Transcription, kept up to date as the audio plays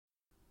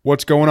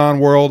What's going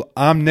on, world?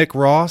 I'm Nick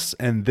Ross,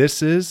 and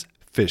this is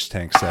Fish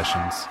Tank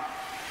Sessions.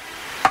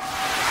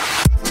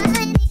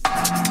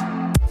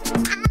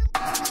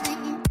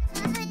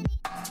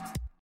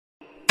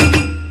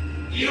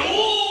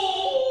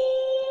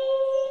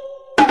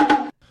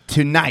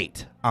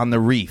 Tonight on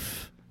the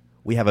Reef,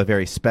 we have a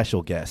very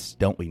special guest,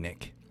 don't we,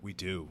 Nick? We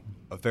do.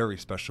 A very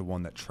special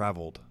one that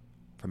traveled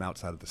from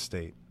outside of the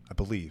state, I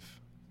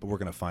believe, but we're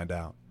going to find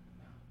out.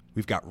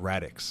 We've got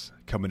Radix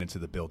coming into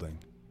the building.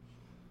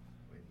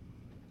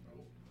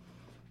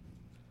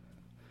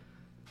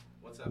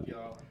 What's up,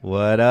 y'all?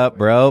 What up,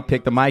 bro?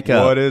 Pick the mic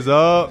up. What is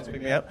up?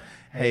 Pick me up.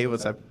 Hey,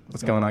 what's up?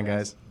 What's going on,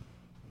 guys?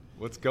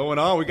 What's going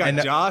on? We got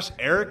And- Josh,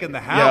 Eric in the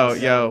house.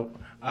 Yo.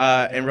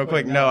 And real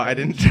quick, no, I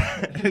didn't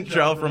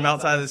travel from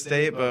outside of the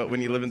state, but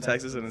when you live in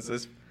Texas and it's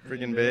this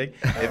freaking big,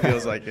 it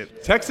feels like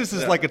it. Texas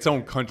is like its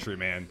own country,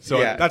 man. So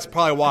Yeah. that's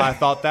probably why I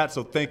thought that.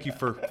 So thank you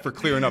for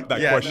clearing up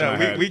that Yeah, question I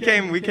no, had. we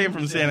came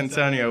from San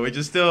Antonio, which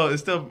is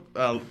still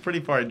a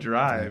pretty far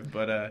drive,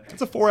 but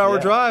It's a 4-hour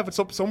Yeah. drive.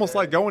 It's almost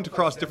like going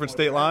across different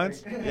state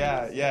lines.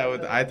 yeah,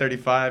 with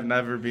I-35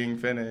 never being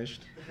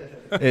finished.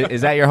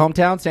 Is that your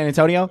hometown, San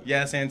Antonio?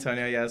 Yeah, San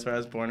Antonio. Yeah, that's where I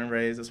was born and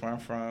raised. That's where I'm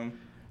from.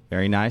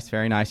 Very nice,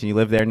 very nice. And you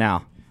live there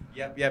now?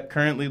 Yep.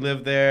 Currently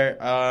live there.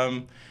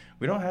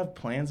 We don't have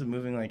plans of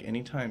moving like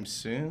anytime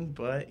soon,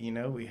 but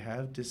we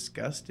have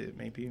discussed it.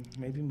 Maybe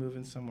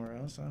moving somewhere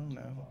else. I don't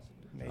know.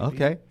 Maybe.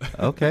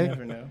 Okay. You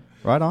never know.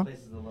 Right on.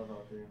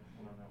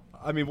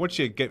 I mean, once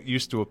you get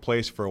used to a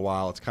place for a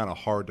while, it's kind of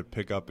hard to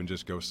pick up and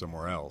just go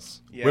somewhere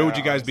else. Yeah, Where would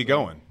you guys be honestly.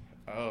 going?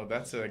 Oh,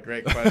 that's a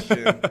great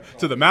question.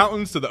 To the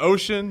mountains, to the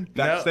ocean,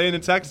 No. staying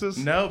in Texas?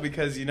 No,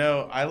 because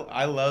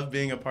I love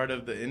being a part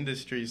of the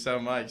industry so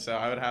much, so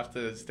I would have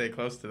to stay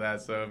close to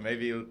that. So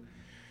maybe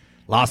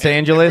Los if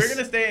Angeles? we're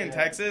gonna stay in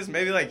Texas,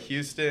 maybe like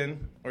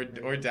Houston or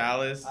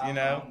Dallas,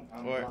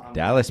 or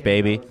Dallas,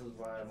 baby. Dallas is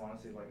vibe.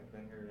 Honestly, like I've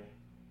been here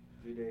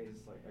 3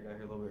 days. Like I got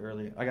here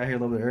a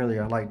little bit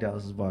earlier. I like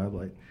Dallas's vibe.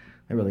 Like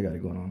they really got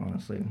it going on,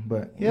 honestly.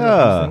 But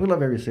Yeah. we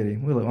love every city.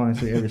 We love,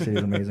 honestly, every city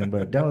is amazing.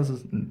 But Dallas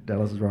is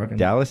rocking.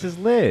 Dallas is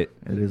lit.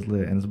 It is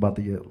lit, and it's about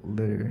to get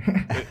litter.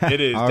 It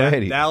is.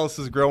 Alrighty. Dallas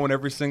is growing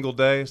every single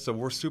day, so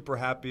we're super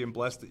happy and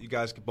blessed that you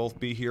guys could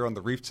both be here on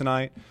the Reef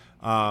tonight.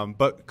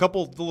 But a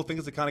couple little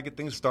things to kind of get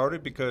things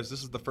started, because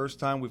this is the first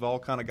time we've all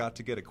kind of got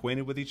to get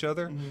acquainted with each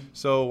other. Mm-hmm.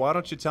 So why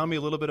don't you tell me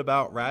a little bit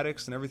about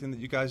Radix and everything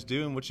that you guys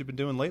do and what you've been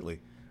doing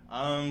lately?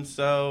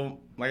 So,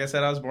 like I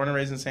said, I was born and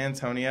raised in San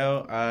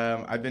Antonio.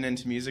 I've been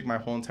into music my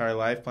whole entire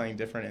life, playing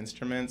different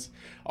instruments,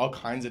 all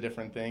kinds of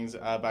different things.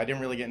 But I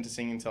didn't really get into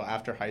singing until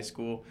after high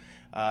school.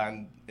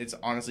 And it's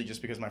honestly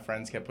just because my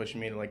friends kept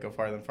pushing me to like go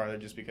farther and farther,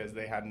 just because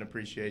they had an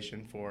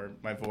appreciation for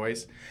my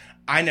voice.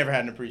 I never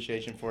had an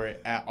appreciation for it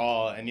at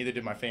all, and neither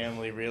did my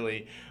family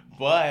really.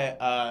 But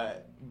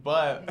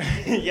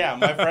yeah,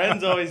 my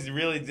friends always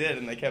really did,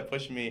 and they kept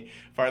pushing me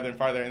farther and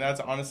farther. And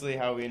that's honestly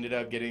how we ended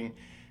up getting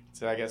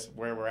to, I guess,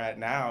 where we're at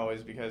now,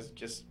 is because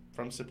just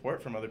from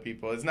support from other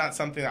people. It's not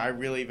something that I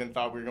really even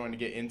thought we were going to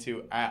get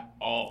into at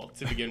all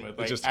to begin with.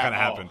 Like, just at kinda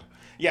all. happened.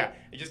 Yeah,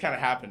 it just kind of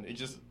happened. It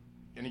just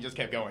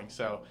kept going.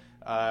 So,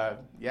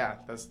 yeah,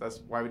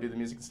 that's why we do the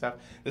music and stuff.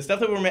 The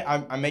stuff that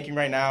I'm making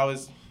right now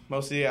is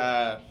mostly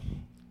I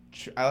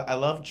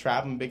love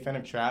trap. I'm a big fan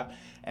of trap,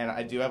 and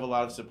I do have a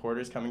lot of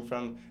supporters coming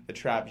from the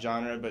trap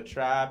genre, but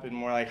trap and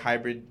more like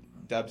hybrid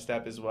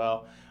dubstep as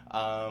well.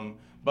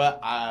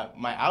 But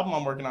my album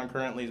I'm working on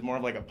currently is more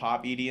of like a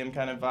pop EDM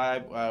kind of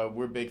vibe.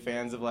 We're big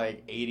fans of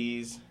like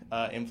 80s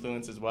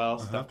influence as well,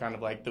 stuff kind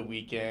of like The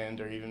Weeknd,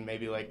 or even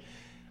maybe like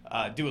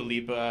Dua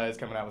Lipa is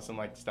coming out with some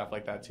like stuff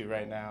like that too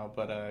right now.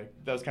 But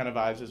those kind of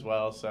vibes as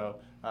well. So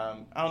I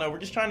don't know. We're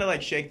just trying to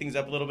like shake things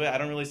up a little bit. I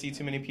don't really see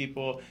too many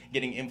people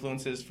getting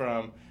influences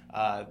from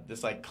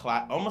this like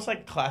almost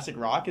like classic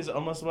rock is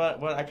almost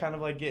what I kind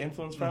of like get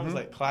influence from. Is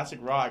like classic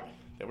rock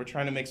that we're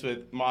trying to mix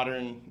with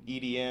modern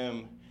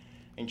EDM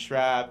and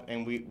trap,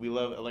 and we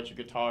love electric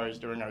guitars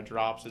during our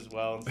drops as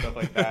well and stuff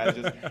like that.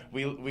 Just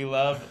we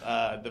love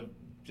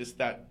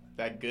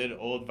that good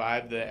old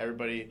vibe that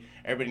everybody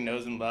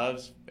knows and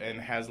loves and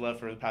has loved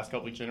for the past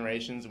couple of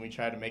generations, and we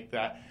try to make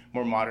that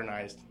more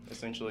modernized,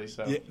 essentially.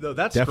 So Yeah, no,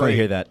 that's Definitely great.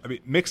 hear that. I mean,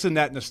 mixing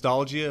that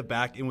nostalgia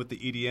back in with the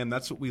EDM,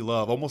 that's what we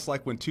love. Almost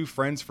like when Two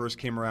Friends first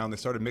came around, they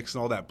started mixing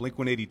all that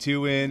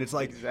Blink-182 in. It's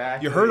like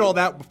Exactly. you heard all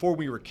that before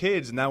we were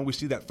kids, and now when we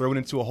see that thrown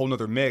into a whole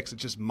nother mix,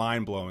 it's just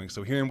mind-blowing.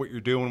 So hearing what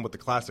you're doing with the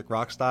classic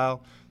rock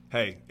style,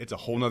 hey, it's a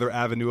whole nother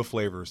avenue of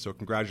flavors. So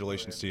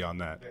congratulations to you on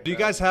that. Do you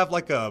guys have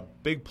like a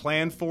big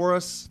plan for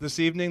us this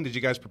evening? Did you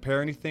guys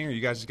prepare anything? Or are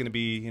you guys just going to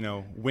be,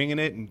 winging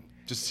it and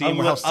just seeing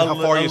how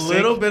far you sink? A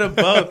little bit of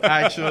both,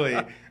 actually.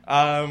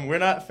 We're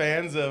not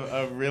fans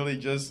of really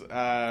just,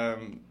 I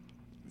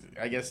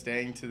guess,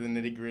 staying to the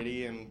nitty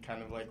gritty and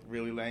kind of like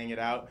really laying it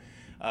out.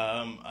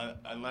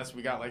 Unless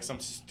we got like some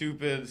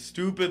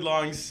stupid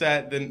long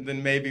set,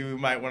 then maybe we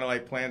might want to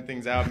like plan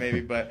things out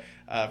maybe. But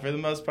for the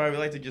most part, we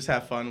like to just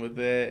have fun with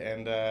it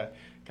and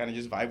kind of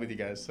just vibe with you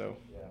guys. So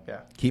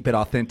yeah. Keep it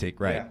authentic,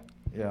 right? Yeah.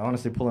 Yeah,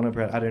 honestly, pulling up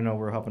here, I didn't know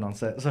we were hopping on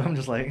set, so I'm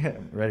just like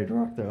ready to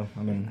rock though.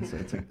 I mean,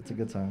 it's a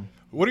good time.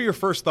 What are your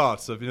first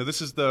thoughts of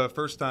this is the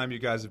first time you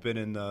guys have been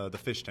in the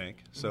fish tank.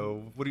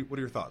 So what are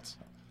your thoughts?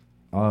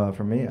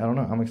 For me, I don't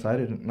know. I'm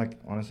excited. Like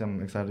honestly,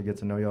 I'm excited to get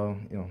to know y'all,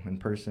 in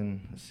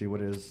person, see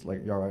what it is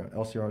like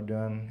else y'all are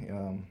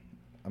doing.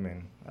 I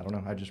mean, I don't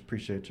know. I just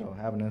appreciate y'all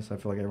having us. I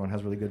feel like everyone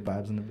has really good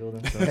vibes in the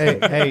building. So.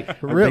 Hey,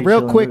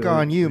 real quick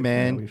on you,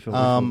 man. We feel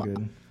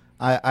good.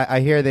 I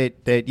hear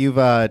that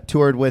you've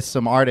toured with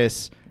some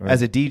artists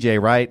as a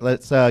DJ, right?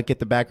 Let's get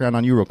the background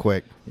on you real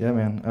quick. Yeah,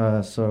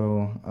 man.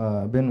 So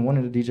I've been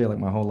wanting to DJ like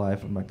my whole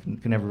life. I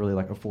could never really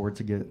like afford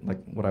to get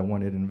like what I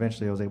wanted, and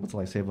eventually I was able to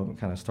like save up and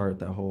kind of start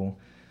that whole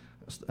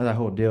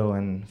deal.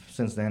 And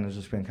since then, it's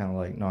just been kind of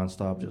like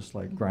nonstop, just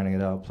like grinding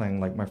it out, playing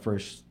like my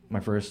first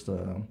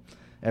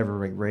ever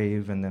like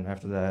rave, and then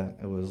after that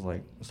it was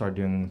like started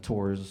doing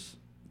tours.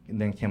 And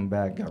then came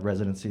back, got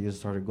residencies,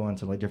 started going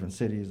to like different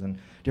cities and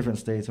different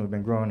states, and we've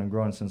been growing and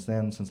growing since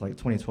then, since like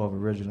 2012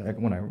 originally,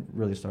 when I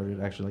really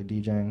started actually like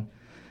DJing.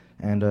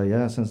 And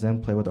yeah, since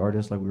then, play with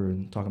artists like we were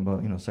talking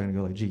about, a second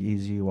ago, like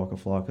G-Eazy, Waka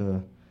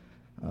Flocka,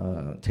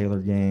 Taylor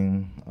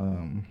Gang.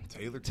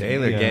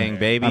 Taylor Gang,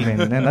 baby. I mean,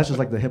 and that's just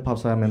like the hip hop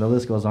side. I mean, the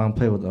list goes on.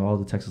 Play with all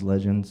the Texas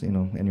legends.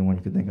 Anyone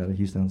you could think out of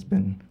Houston's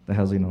been that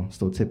has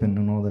still tipping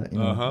and all that.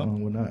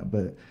 And whatnot.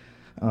 But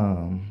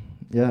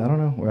yeah, I don't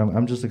know.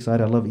 I'm just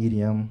excited. I love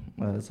EDM.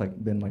 It's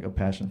like been like a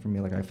passion for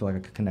me. Like I feel like I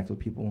could connect with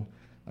people,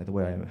 like the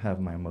way I have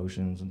my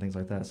emotions and things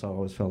like that. So I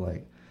always felt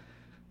like,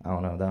 I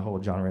don't know, that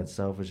whole genre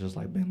itself has just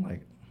like been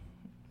like,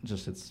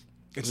 just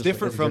It's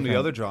different from the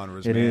other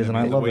genres. It is, and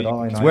I love it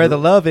all. It's where the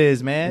love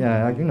is, man.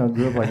 Yeah, I grew up,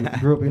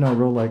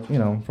 real like,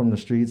 from the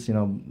streets,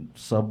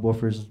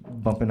 subwoofers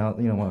bumping out,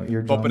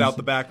 eardrums. Bumping out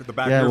the back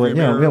yeah, rear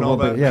mirror and all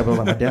that. Yeah, but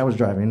like my dad was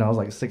driving. I was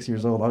like 6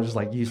 years old. I was just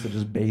like used to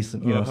just bass,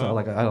 and so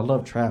like I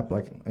love trap.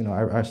 Like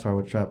I started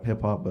with trap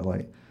hip hop, but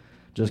like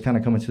just kind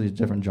of coming to these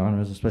different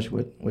genres,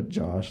 especially with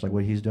Josh, like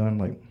what he's doing,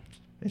 like.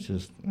 It's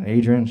just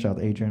Adrian. Shout out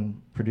to Adrian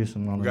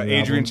producing on the album. We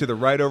got Adrian to the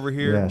right over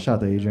here. Yeah, shout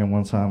out to Adrian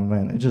one time,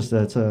 man. It's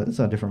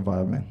a different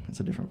vibe, man. It's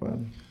a different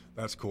vibe.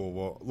 That's cool.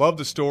 Well, love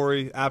the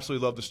story.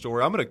 Absolutely love the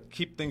story. I'm gonna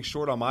keep things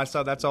short on my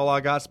side. That's all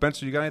I got.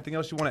 Spencer, you got anything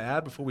else you want to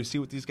add before we see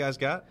what these guys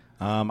got?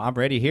 I'm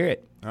ready to hear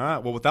it. All right.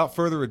 Well, without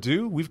further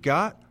ado, we've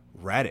got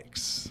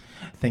Radix.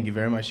 Thank you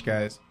very much,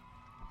 guys.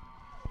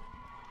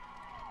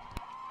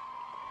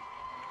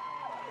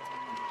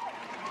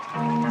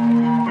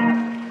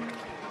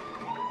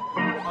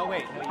 Oh,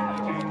 wait.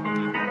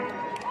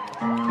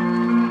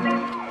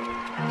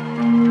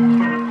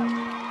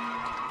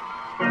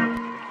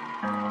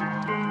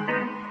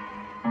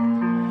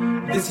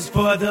 This is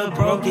for the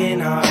broken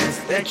hearts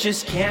that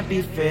just can't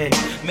be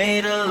fixed.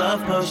 Made a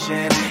love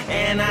potion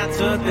and I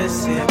took the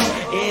sip.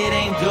 It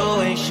ain't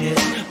doing shit,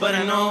 but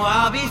I know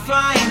I'll be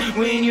fine.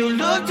 When you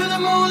look to the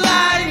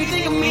moonlight and you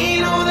think of me,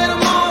 know that I'm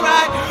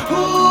alright.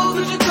 Who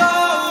could you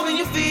call when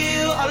you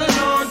feel all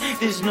alone?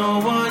 There's no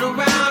one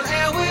around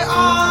and we're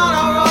on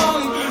our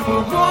own.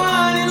 We're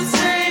one and the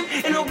same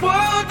in a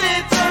world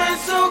that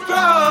turns so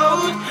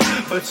cold,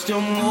 but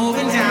still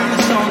moving down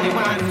this only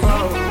winding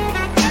road.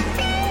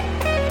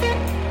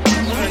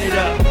 Turn it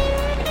up.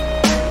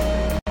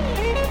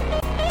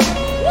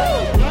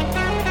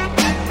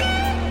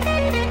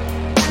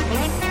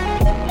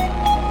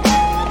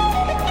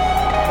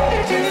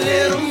 Turn a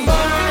little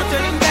more,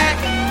 turning back.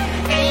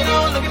 Ain't no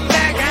looking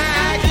back.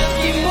 I just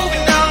keep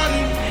moving on.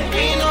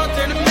 Ain't no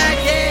turning back.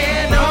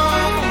 Yeah, no,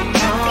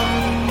 no,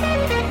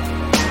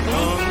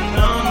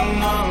 no,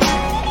 no,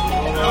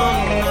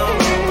 no, no.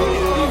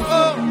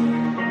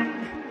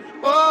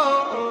 Oh.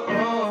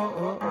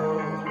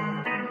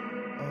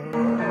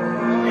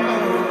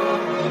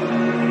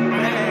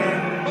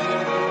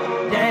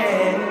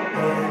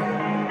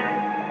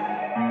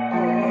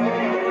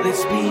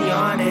 Let's be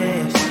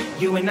honest,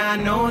 you and I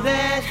know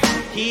that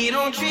he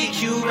don't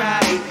treat you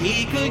right,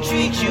 he could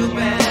treat you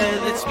better.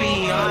 Let's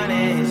be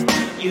honest,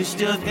 you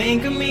still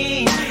think of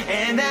me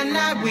and that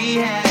night we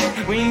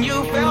had when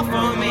you fell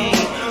for me.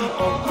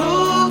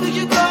 Oh, who could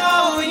you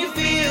call when you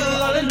feel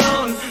all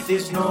alone?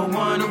 There's no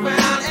one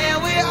around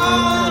and we're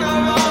on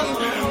our own.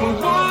 We're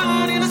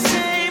one and the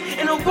same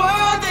in a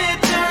world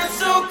that turns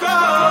so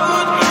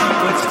cold,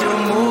 but still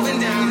moving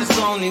down this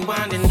only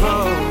winding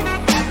road.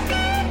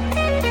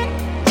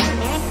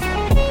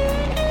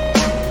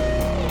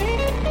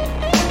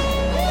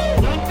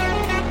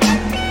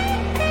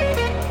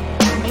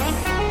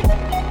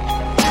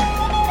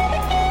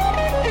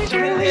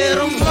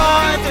 Little more,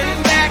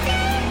 turning back.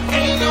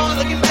 Ain't no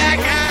looking back.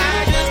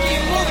 I just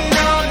keep moving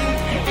on.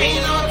 Ain't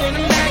no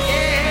turning back.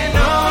 Yeah,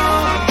 no.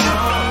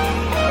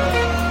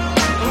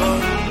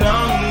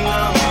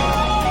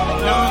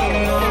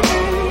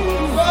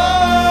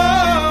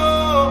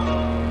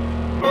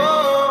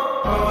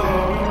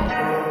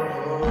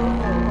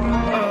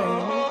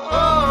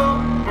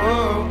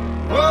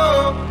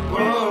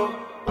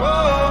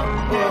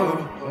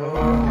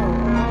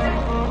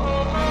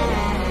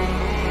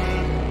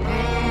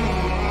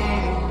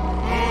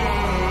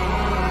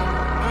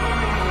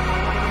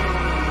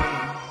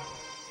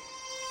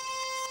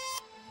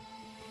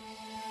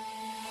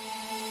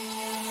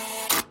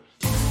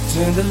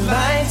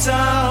 lights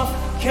off,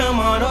 come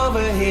on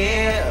over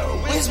here.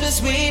 Whisper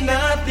sweet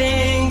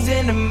nothings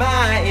into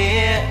my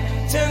ear.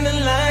 Turn the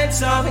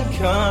lights off and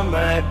come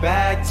right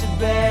back to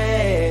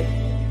bed.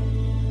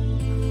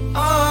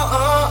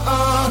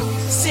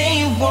 Say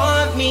you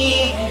want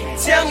me,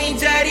 tell me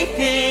dirty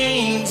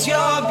things.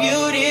 You're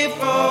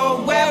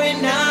beautiful,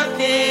 wearing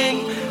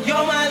nothing.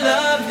 You're my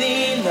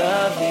lovely,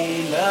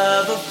 lovely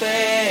love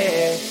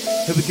affair.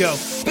 Here we go.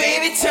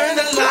 Baby, turn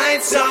the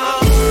lights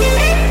off.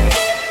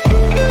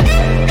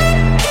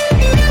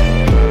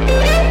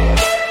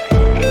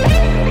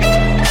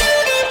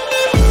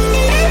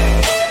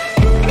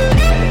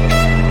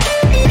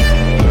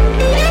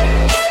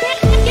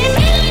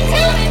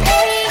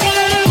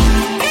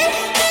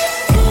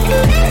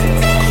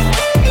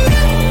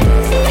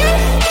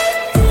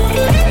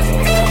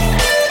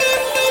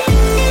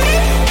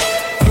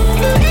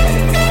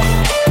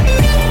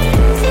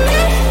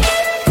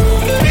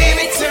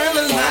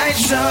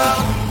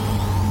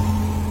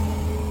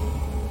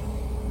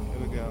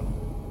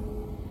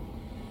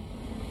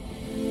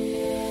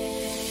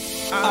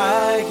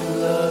 I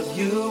can love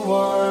you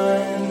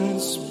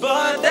once,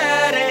 but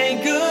that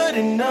ain't good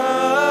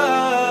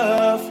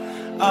enough.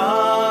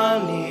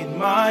 I'll need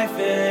my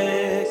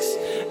fix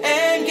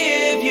and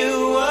give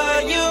you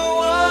what you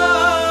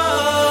want.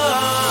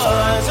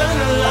 Turn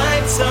the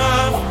lights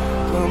off,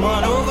 come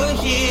on over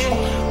here.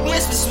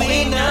 Whisper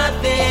sweet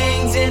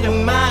nothings into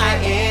my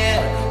ear.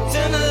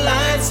 Turn the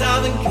lights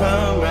off and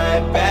come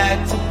right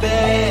back to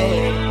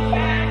bed.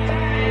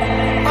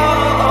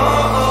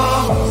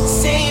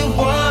 Say you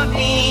want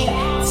me,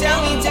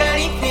 tell me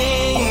dirty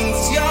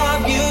things. You're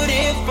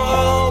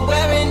beautiful,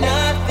 wearing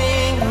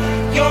nothing.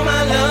 You're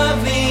my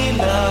lovely,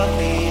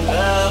 lovely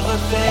love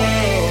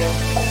affair.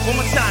 One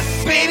more time.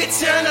 Baby,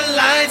 turn the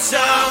lights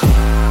off.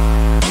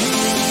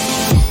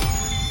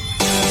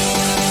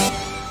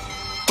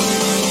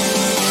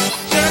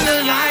 Turn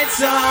the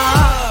lights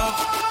off.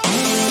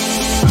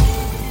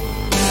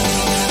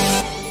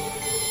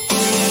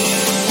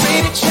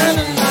 Baby, turn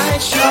the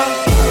lights off.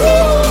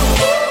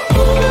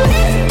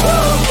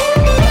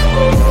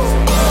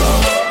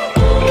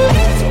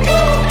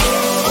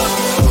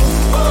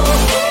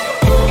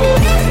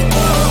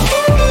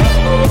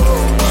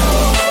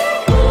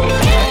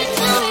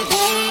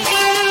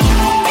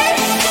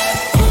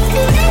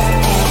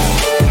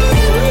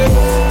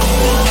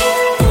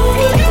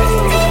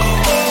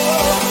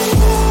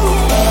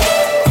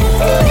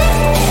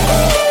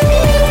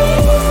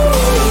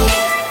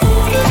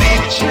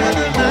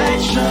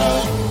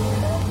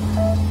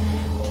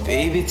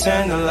 Baby,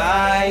 turn the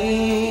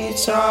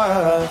lights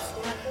off.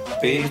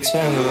 Baby,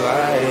 turn the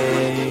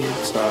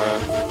lights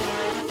off.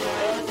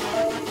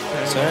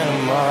 Turn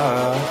them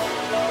off.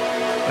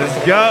 Let's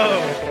go.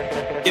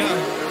 Yeah.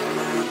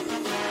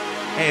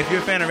 Hey, if you're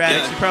a fan of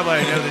Radix, you probably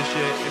already know this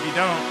shit. If you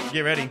don't,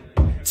 get ready.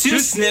 2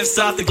 sniffs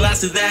off the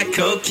glass of that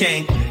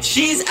cocaine.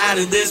 She's out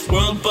of this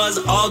world, Buzz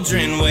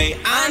Aldrin way.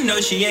 I know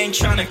she ain't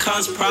trying to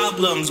cause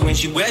problems. When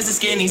she wears the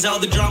skinnies, all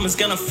the drama's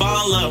gonna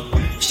follow.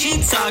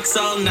 She talks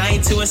all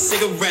night to a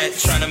cigarette,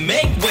 trying to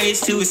make ways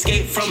to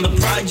escape from the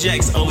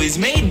projects. Always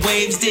made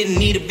waves, didn't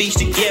need a beach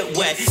to get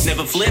wet.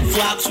 Never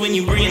flip-flops when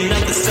you bring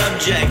up the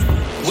subject.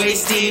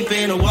 Waist deep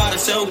in the water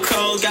so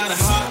cold. Got a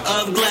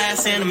heart of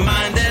glass and a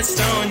mind that's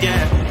stoned,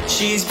 yeah.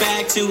 She's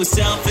back to her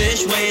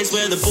selfish ways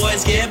where the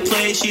boys get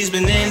played. She's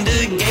been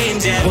into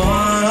games, yeah.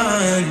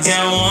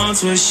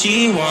 Wants what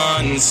she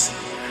wants,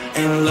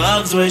 and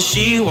loves what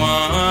she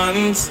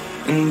wants,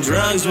 and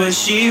drugs what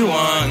she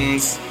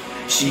wants.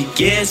 She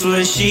gets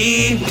what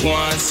she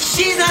wants.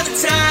 She's not the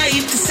type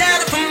to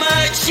settle for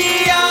much.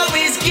 She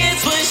always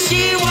gets what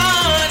she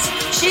wants.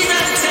 She's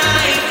not the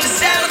type to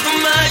settle for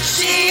much.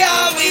 She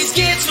always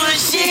gets what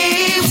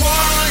she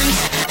wants.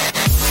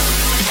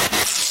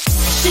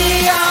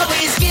 She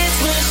always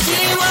gets what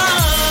she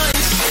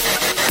wants.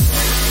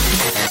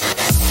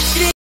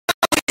 She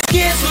always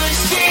gets what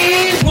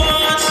she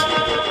wants.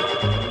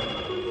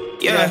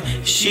 Yeah,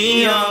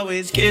 she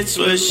always gets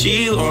what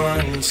she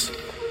wants.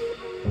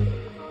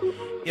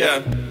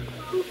 Yeah.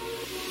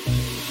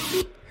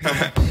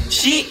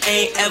 She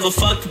ain't ever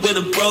fucked with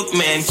a broke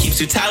man. Keeps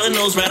her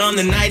Tylenols right on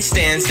the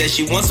nightstand. Says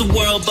she wants a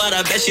world, but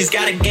I bet she's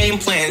got a game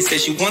plan.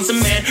 Says she wants a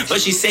man, but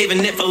she's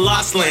saving it for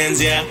lost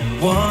lands, yeah.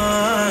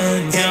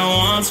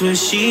 Wants what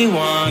she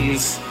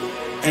wants,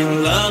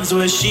 and loves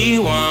what she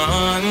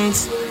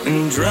wants,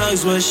 and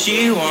drugs what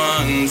she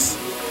wants.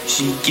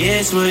 She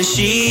gets what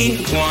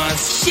she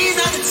wants. She's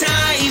not the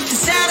type to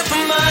settle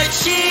for much.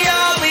 She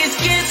always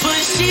gets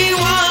what she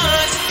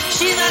wants.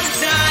 She's not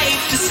the type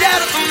to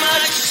settle for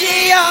much.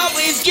 She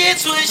always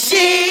gets what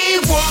she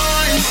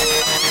wants.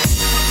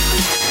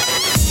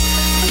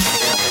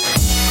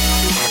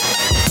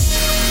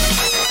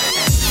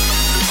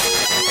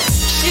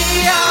 She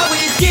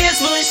always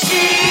gets what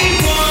she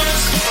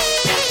wants.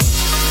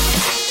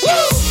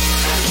 Woo!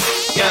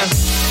 Yeah.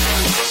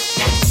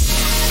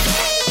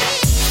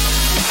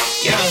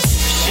 Yeah.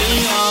 She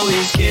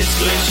always gets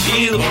what she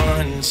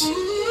wants.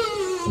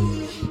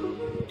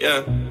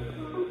 Yeah.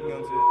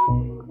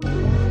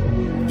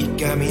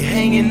 got me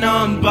hanging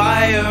on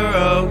by a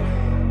rope.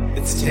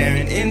 It's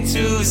tearing into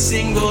a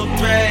single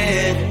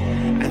thread.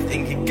 I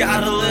think it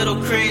got a little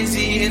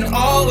crazy and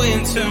all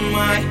went to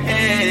my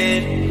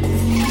head.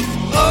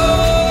 Oh,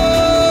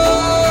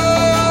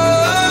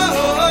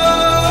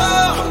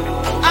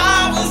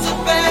 I was the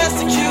best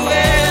that you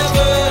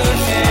ever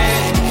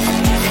had.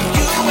 And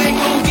you ain't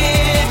gon'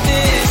 get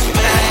this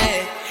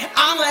back.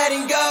 I'm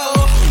letting go.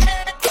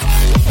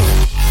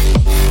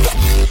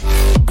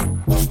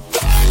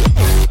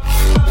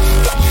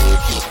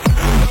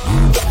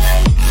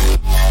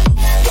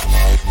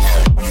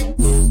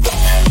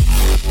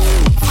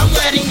 I'm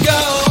letting go.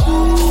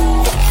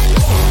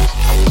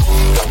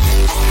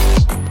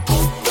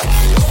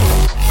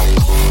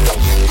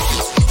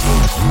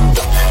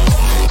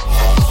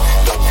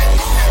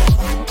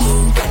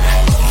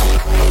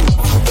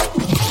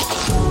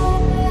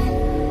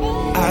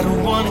 I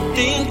don't wanna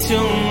think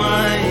too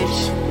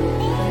much.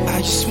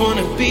 I just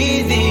wanna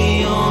be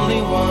the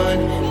only one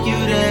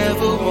you'd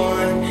ever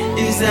want.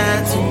 Is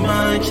that too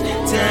much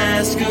to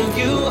ask of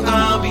you?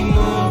 I'll be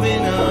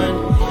moving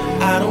on.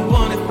 I don't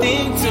wanna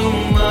think too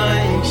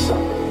much.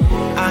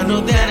 I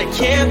know that I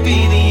can't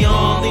be the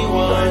only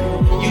one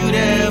you'd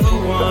ever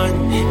want,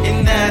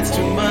 and that's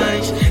too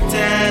much to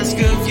ask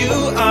of you.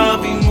 I'll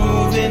be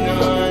moving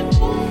on.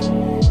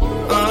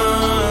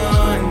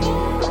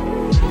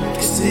 I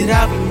said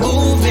I'll be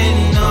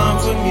moving on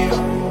from you.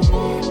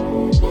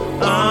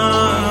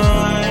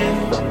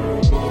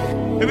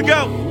 Here we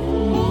go.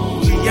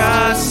 We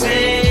are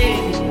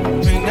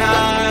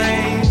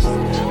synchronized,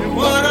 and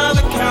one of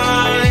a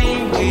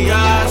kind. We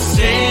are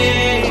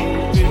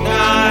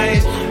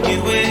synchronized, you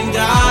and I,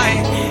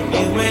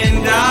 you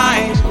and I.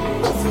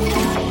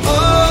 Oh,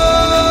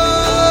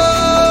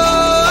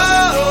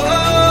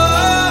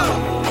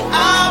 I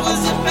was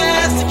the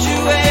best that you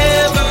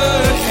ever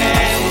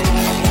had.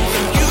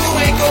 You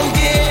ain't gon'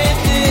 get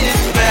this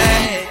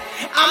back.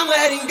 I'm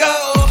letting go.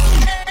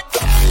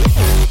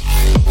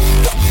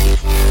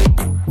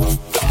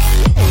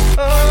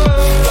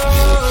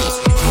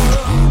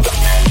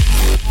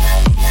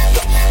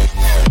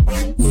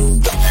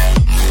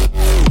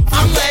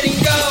 I'm letting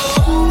go.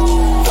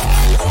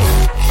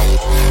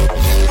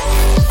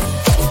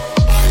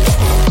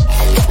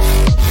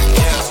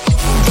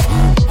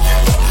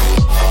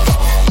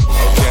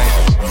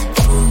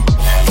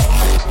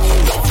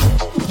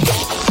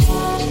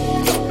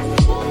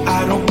 I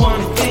don't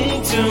wanna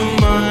think too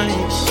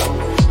much.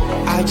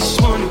 I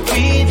just wanna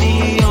be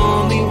the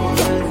only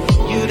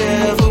one you'd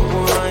ever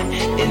want.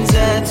 Is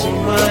that too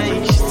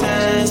much to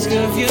ask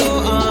of you?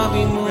 I'll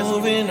be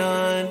moving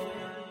on.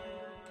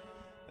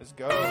 Let's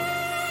go.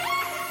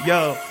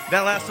 Yo,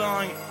 that last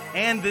song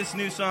and this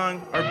new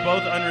song are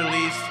both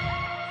unreleased.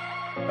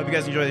 Hope you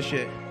guys enjoy this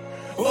shit.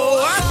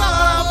 Oh, I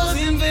thought I was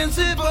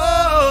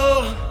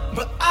invincible,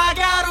 but I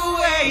got a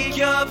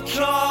wake-up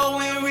call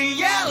when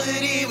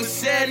reality was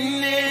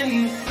setting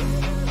in.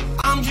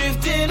 I'm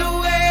drifting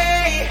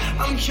away,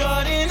 I'm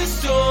caught in a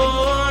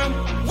storm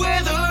where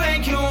the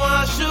rain can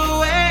wash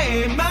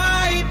away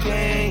my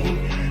pain.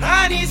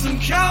 I need some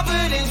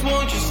confidence,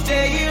 won't you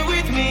stay here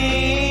with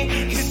me?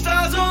 'Cause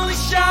stars only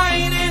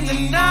shine in the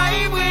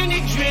night when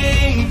you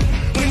dream.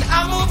 When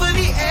I'm over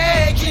the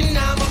edge and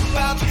I'm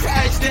about to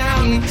crash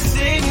down,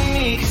 save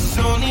me, 'cause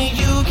only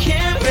you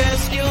can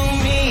rescue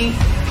me.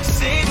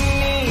 Save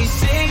me,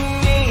 save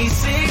me,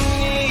 save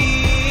me,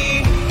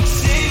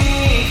 save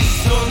me,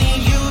 'cause only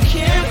you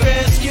can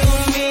rescue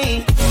me.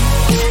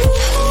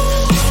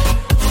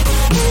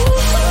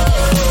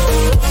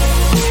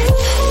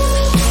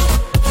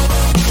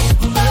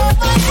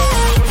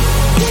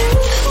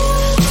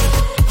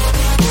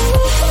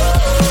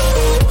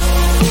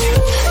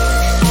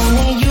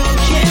 Only you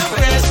can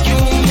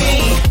rescue me.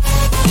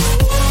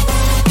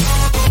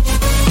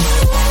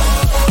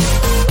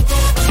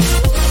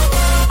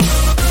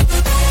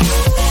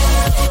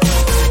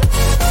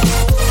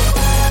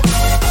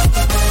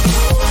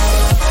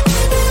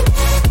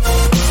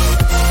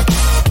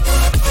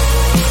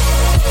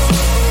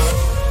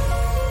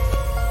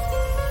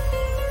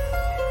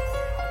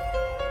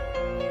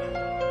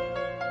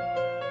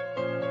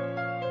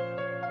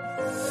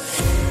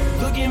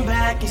 Looking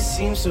back, it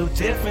seems so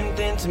different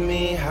than to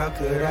me. How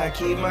could I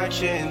keep my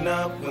chin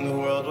up when the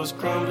world was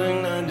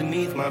crumbling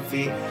underneath my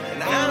feet?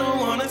 And I don't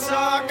wanna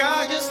talk,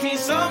 I just need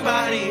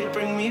somebody to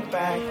bring me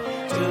back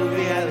to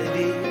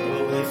reality,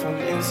 away from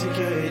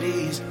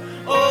insecurities.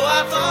 Oh, I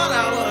thought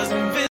I was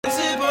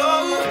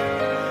invincible,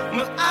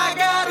 but I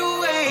got a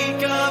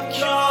wake-up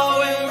call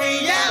when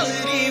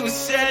reality was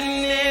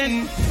setting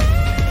in.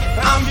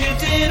 I'm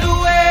drifting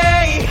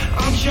away,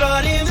 I'm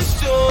caught in the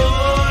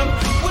storm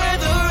where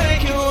the rain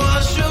can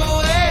wash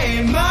away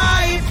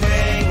my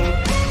pain.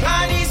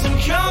 I need some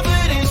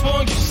confidence,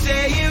 won't you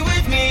stay here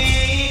with me?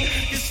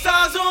 The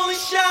stars only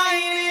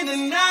shine in the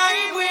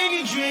night when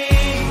you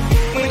dream.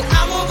 When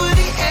I'm over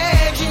the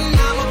edge and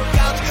I'm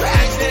about to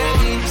crash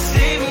down,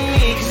 save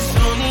me, 'cause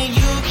only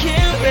you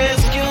can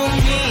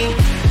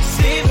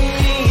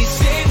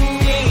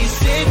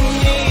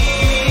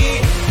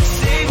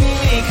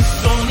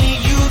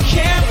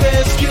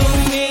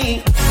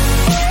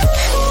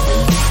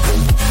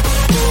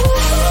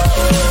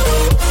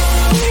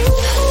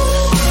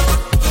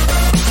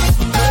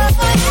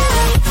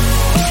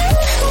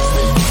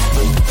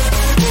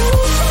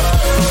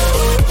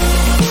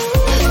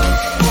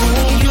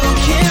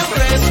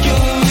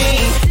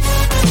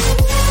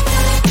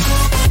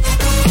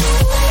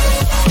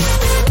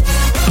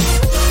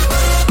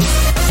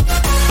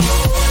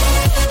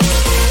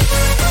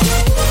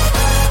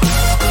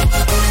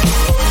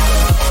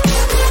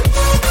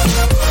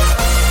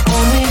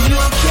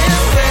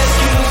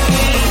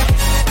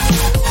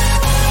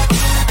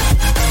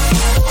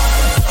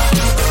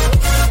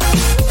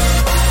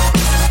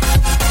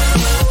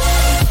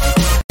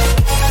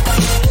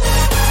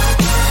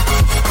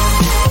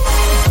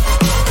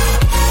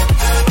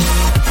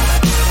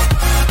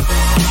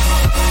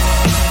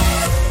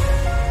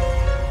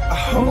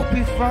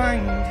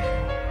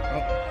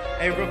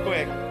Hey,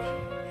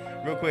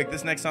 real quick,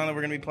 this next song that we're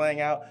going to be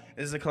playing out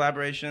is a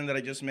collaboration that I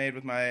just made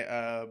with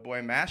my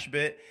boy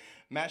Mashbit.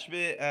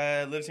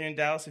 Mashbit lives here in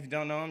Dallas. If you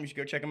don't know him, you should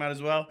go check him out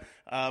as well.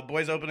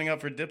 Boy's opening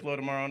up for Diplo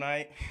tomorrow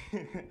night.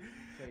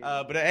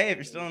 But hey, if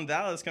you're still in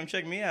Dallas, come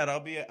check me out. I'll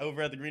be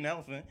over at the Green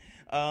Elephant.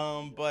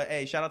 But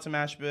hey, shout out to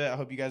Mashbit. I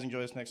hope you guys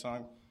enjoy this next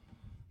song.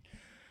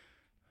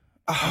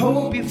 I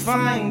hope you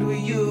find what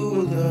you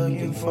were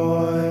looking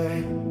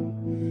for.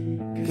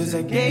 'Cause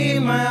I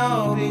gave my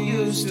all, but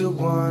you still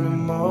want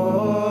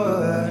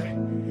more.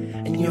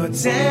 And you're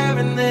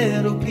tearing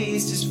little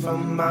pieces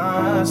from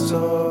my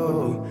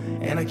soul,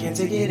 and I can't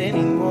take it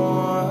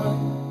anymore.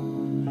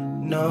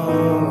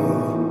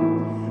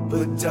 No.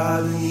 But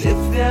darling,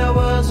 if there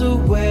was a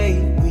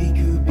way we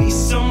could be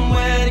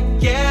somewhere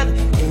together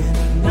in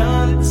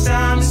another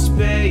time and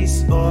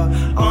space, or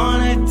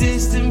on a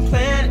distant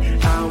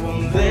planet, I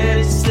won't let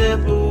it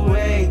slip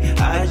away.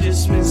 I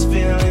just miss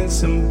feeling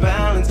some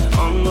balance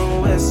on the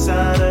west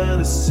side of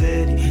the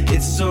city.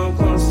 It's so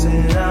close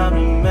that I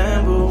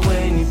remember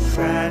when you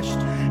crashed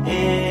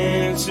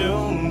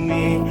into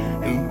me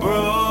and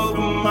broke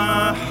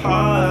my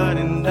heart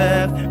and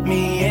left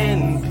me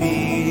in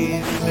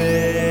pieces.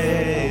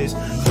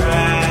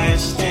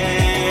 Crashed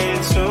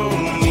into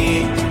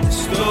me,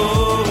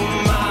 stole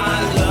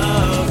my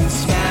love and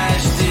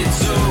smashed it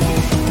to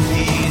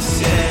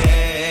pieces.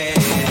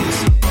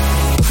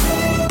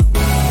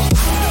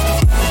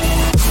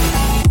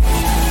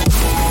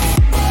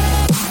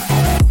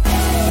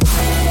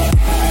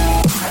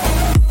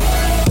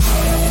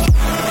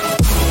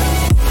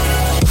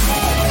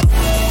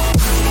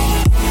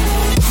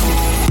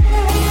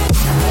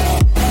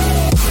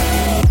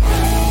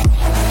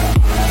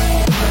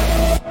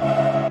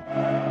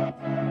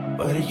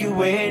 What are you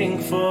waiting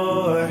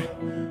for?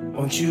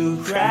 Won't you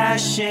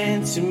crash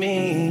into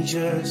me?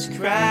 Just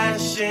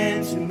crash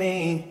into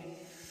me.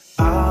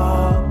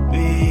 I'll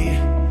be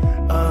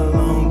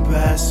alone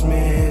past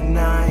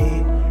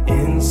midnight,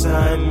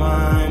 inside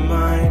my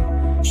mind,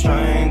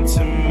 trying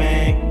to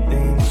make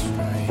things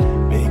right.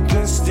 Make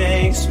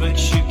mistakes, but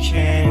you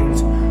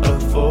can't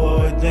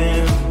afford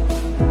them.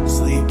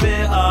 Sleep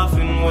it off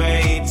and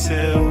wait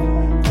till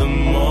the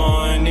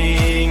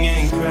morning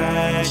and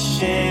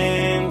crash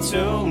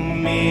into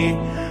me.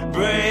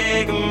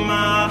 Break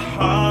my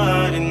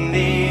heart and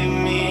leave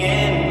me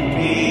in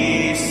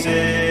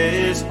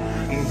pieces.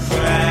 And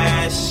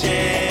crash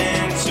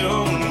into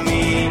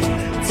me.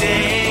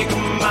 Take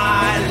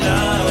my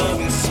love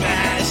and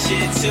smash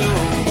it to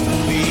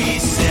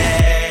pieces.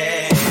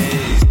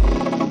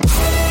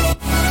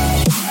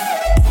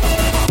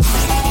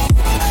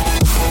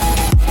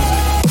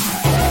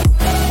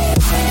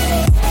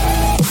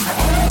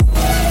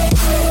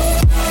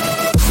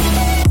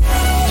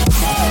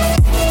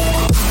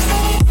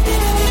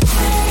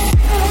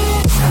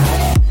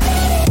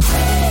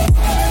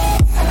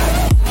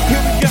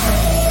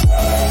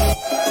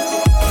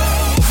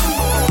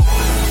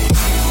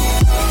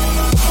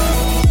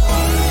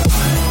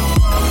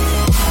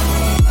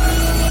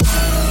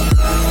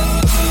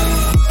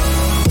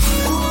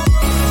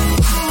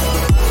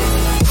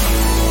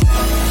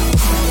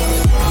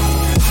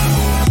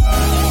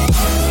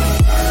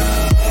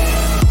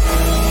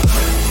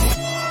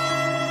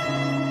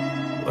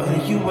 What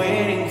are you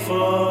waiting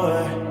for?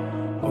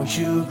 Won't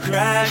you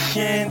crash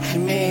into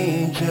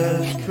me?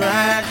 Just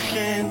crash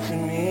into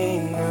me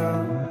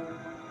now.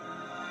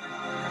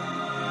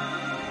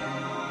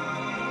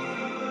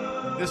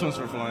 This one's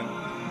for fun.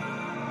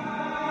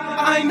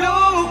 I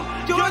know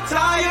you're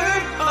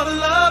tired of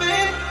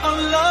loving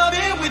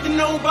with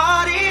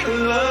nobody to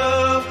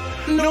love.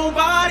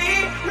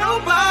 Nobody.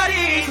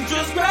 So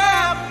just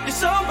grab your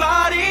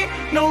somebody.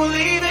 No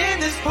leaving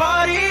this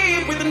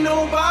party with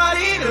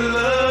nobody to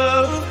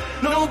love.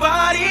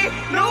 Nobody.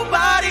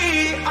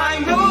 I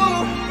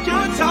know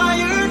you're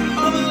tired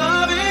of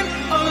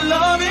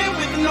loving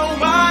with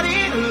nobody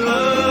to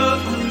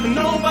love.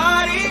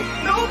 Nobody.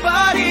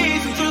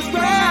 So just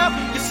grab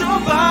your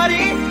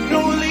somebody.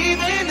 No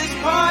leaving this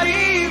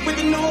party with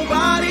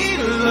nobody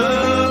to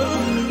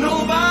love.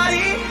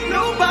 Nobody.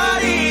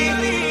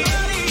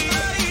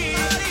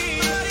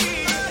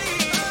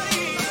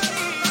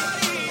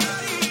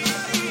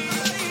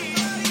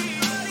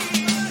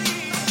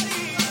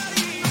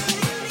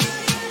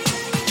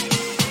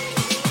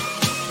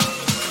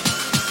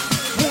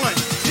 One,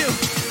 two,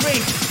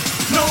 three.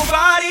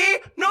 Nobody.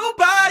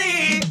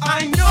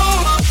 I know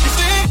this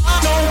ain't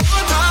no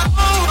one time.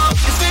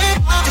 This ain't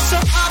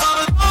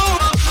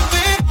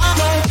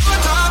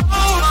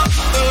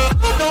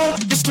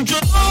it's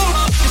control.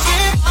 This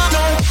ain't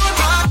no one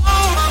time.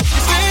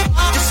 This ain't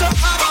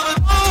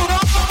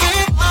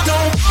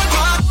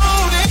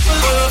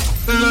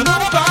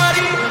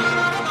nobody.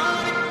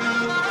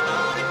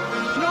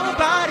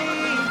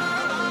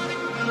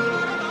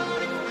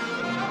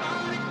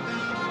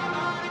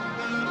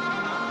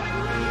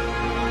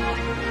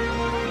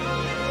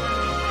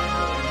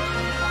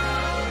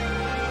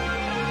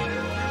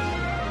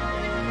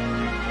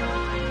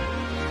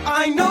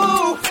 I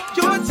know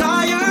you're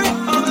tired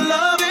of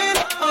loving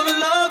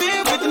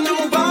with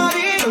nobody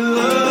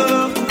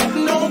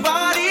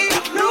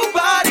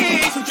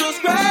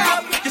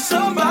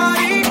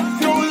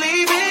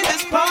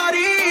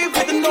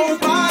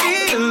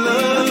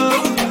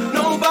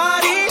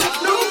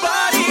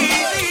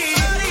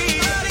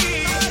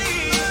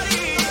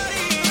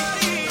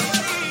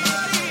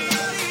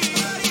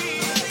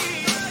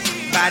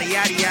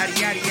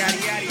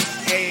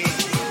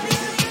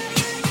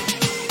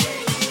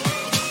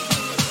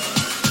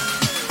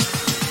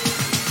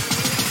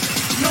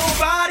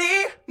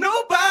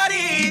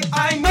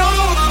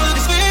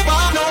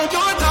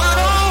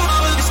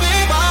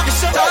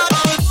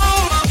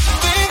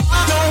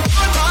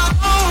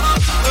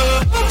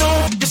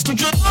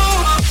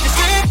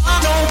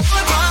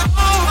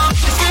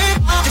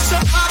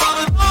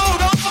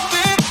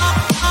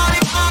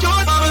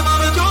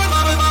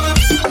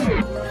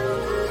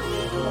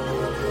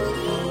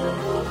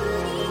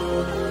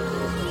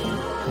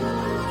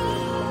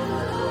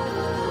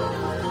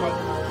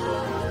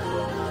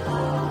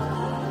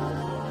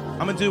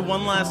I'm gonna do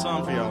one last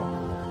song for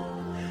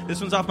y'all. This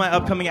one's off my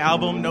upcoming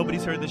album.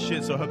 Nobody's heard this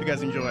shit, so I hope you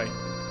guys enjoy.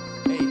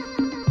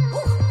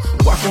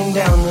 Walking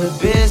down the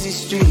busy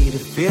street,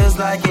 it feels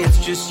like it's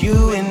just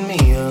you and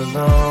me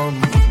alone.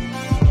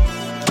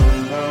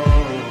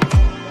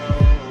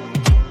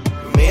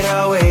 We made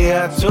our way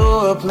out to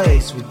a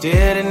place we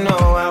didn't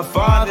know how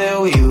far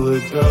that we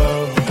would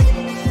go.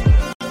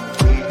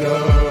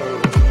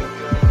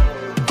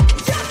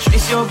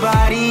 Trace your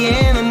body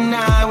in the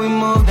night, we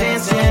move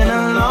dancing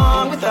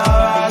along with our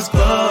eyes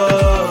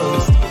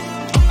closed.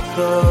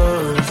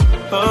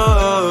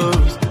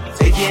 Closed.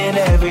 Taking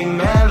every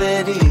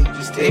melody,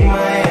 just take my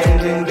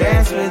hand and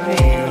dance with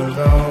me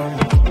alone.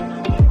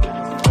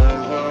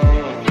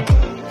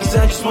 Cause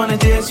I just wanna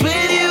dance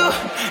with you,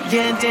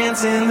 yeah,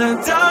 dance in the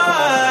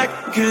dark.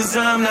 Cause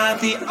I'm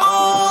not the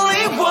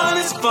only one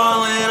that's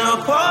falling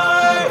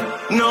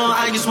apart. No,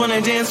 I just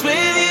wanna dance with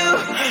you,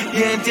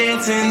 yeah,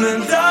 dance in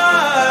the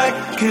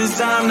dark. Cause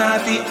I'm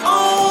not the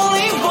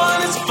only one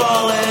that's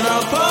falling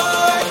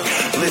apart.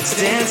 Let's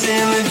dance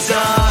in the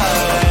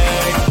dark.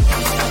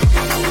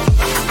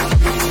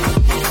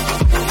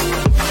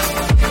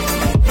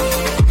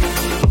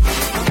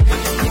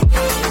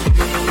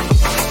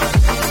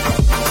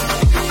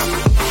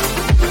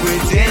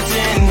 We're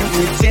dancing,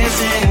 we're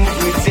dancing,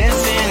 we're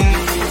dancing,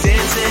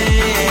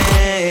 dancing.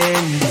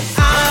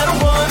 I don't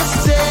wanna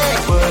say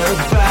what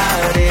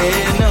about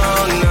it, no,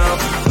 no.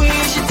 We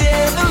should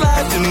dance the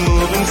life to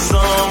moving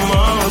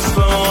slow-mo,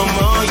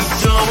 slow-mo. You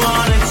don't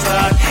wanna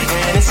talk,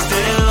 and it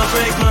still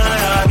breaks my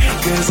heart.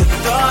 Cause I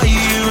thought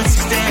you would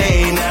stay,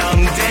 now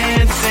I'm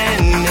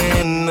dancing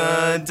in the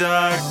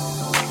dark.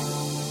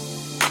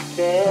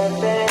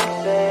 Dancing,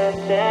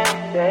 dancing,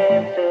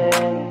 dancing.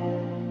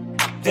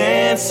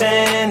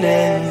 Dancing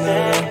in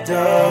the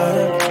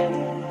dark.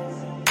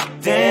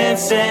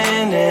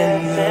 Dancing in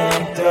the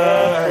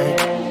dark.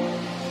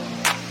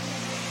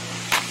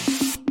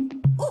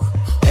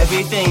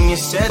 Everything you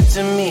said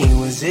to me,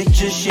 was it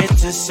just shit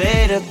to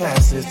say to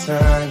pass the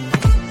time?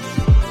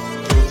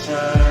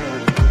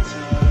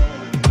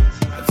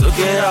 I took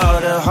it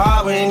all to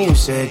heart when you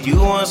said you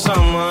want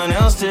someone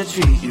else to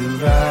treat you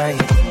right.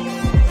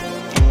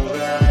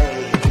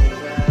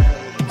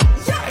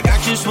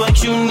 Just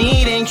what you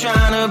need, ain't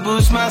trying to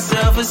boost my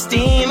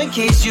self-esteem. In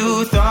case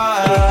you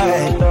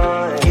thought,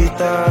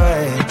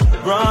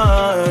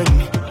 run.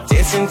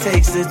 Dancing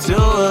takes the two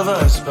of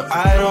us, but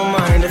I don't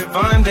mind if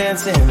I'm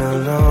dancing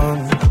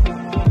alone.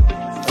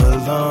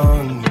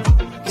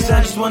 Cause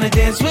I just wanna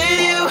dance with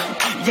you,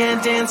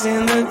 yeah, dance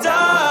in the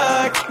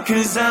dark.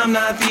 Cause I'm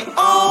not the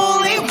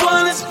only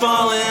one that's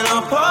falling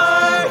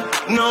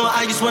apart. No,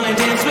 I just wanna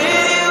dance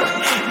with you,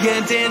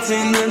 yeah, dance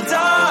in the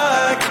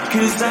dark.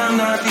 Cause I'm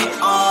not the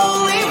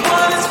only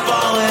one that's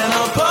falling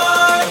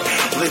apart.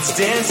 Let's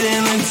dance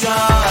in the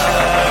dark.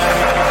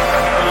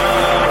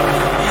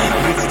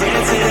 Let's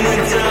dance in the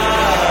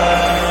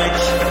dark.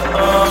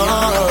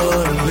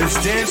 Oh, let's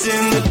dance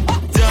in the dark.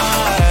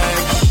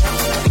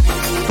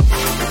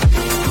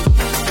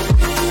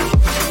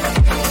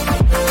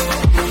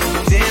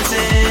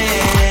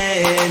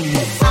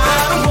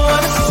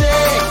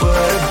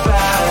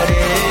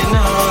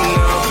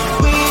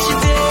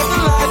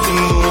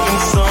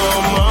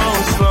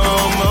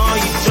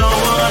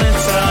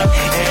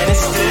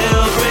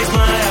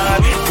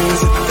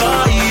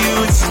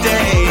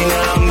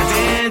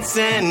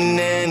 Dancing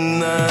in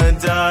the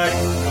dark.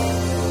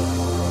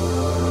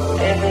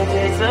 Dancing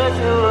takes the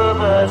two of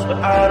us, but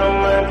I don't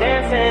mind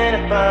dancing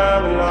if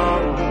I'm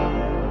alone.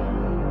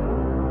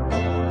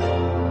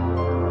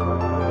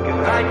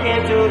 Cause I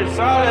can't do this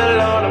all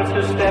alone, I'm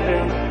still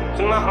stepping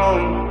to my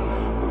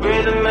own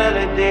rhythm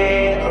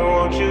melody. I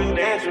want you to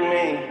dance with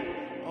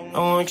me. I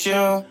want you,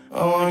 I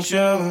want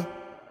you.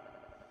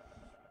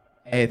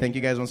 Hey, thank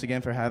you guys once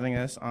again for having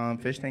us on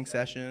Fish Tank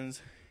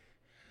Sessions.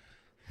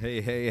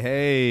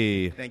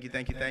 Hey. Thank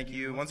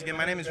you. Once again,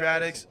 my name is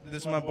Radix.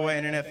 This is my boy,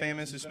 Internet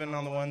Famous, who's spinning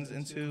on the ones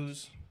and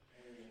twos.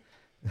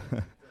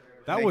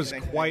 That was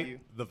quite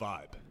the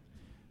vibe.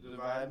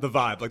 The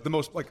vibe. Like the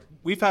most, like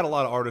we've had a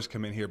lot of artists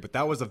come in here, but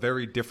that was a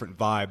very different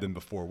vibe than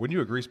before. Wouldn't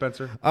you agree,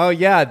 Spencer? Oh,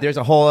 yeah. There's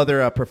a whole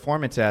other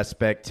performance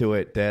aspect to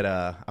it that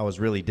I was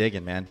really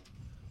digging, man.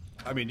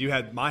 I mean, you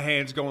had my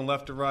hands going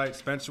left to right.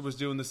 Spencer was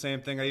doing the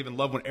same thing. I even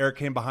love when Eric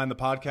came behind the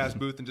podcast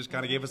booth and just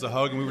kind of gave us a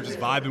hug, and we were just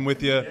vibing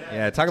with you.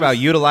 Yeah, talk about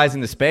utilizing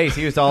the space.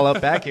 He was all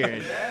up back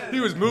here. He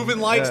was moving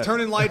lights,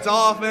 turning lights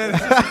off, man.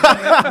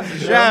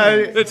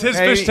 It's his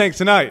fish tank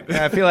tonight.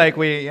 Yeah, I feel like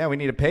we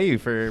need to pay you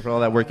for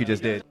all that work you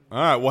just did.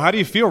 All right, well, how do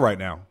you feel right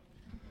now?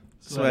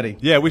 Sweaty.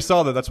 Yeah, we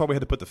saw that. That's why we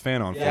had to put the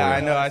fan on for you. Yeah,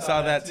 I know. I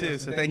saw that too.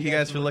 So thank you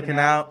guys for looking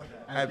out.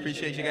 I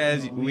appreciate you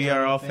guys. We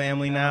are all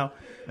family now.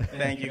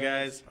 Thank you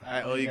guys.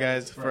 I owe you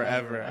guys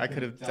forever. I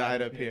could have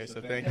died up here, so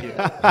thank you.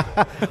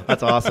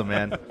 That's awesome,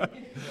 man.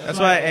 That's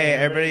why, hey,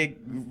 everybody,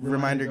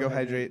 reminder, go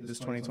hydrate this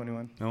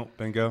 2021. No,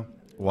 bingo.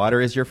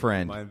 Water is your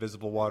friend. My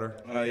invisible water.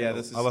 Oh, yeah,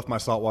 this is I left my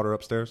salt water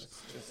upstairs.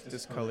 just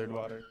discolored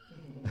water.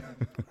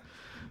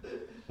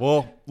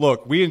 Well,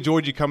 look, we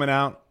enjoyed you coming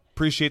out.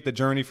 appreciate the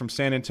journey from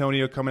San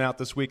Antonio coming out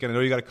this week. And I know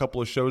you got a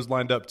couple of shows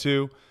lined up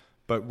too,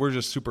 but we're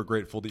just super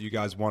grateful that you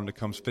guys wanted to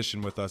come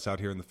fishing with us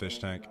out here in the fish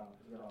tank.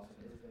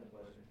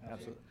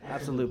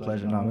 Absolute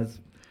pleasure. No,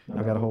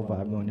 I've got a whole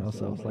vibe going, y'all.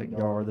 So it's like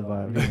y'all are the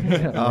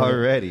vibe.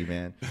 Already,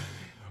 man.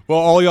 Well,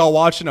 all y'all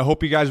watching, I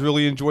hope you guys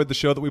really enjoyed the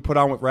show that we put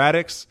on with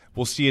Radix.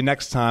 We'll see you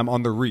next time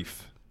on The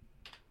Reef.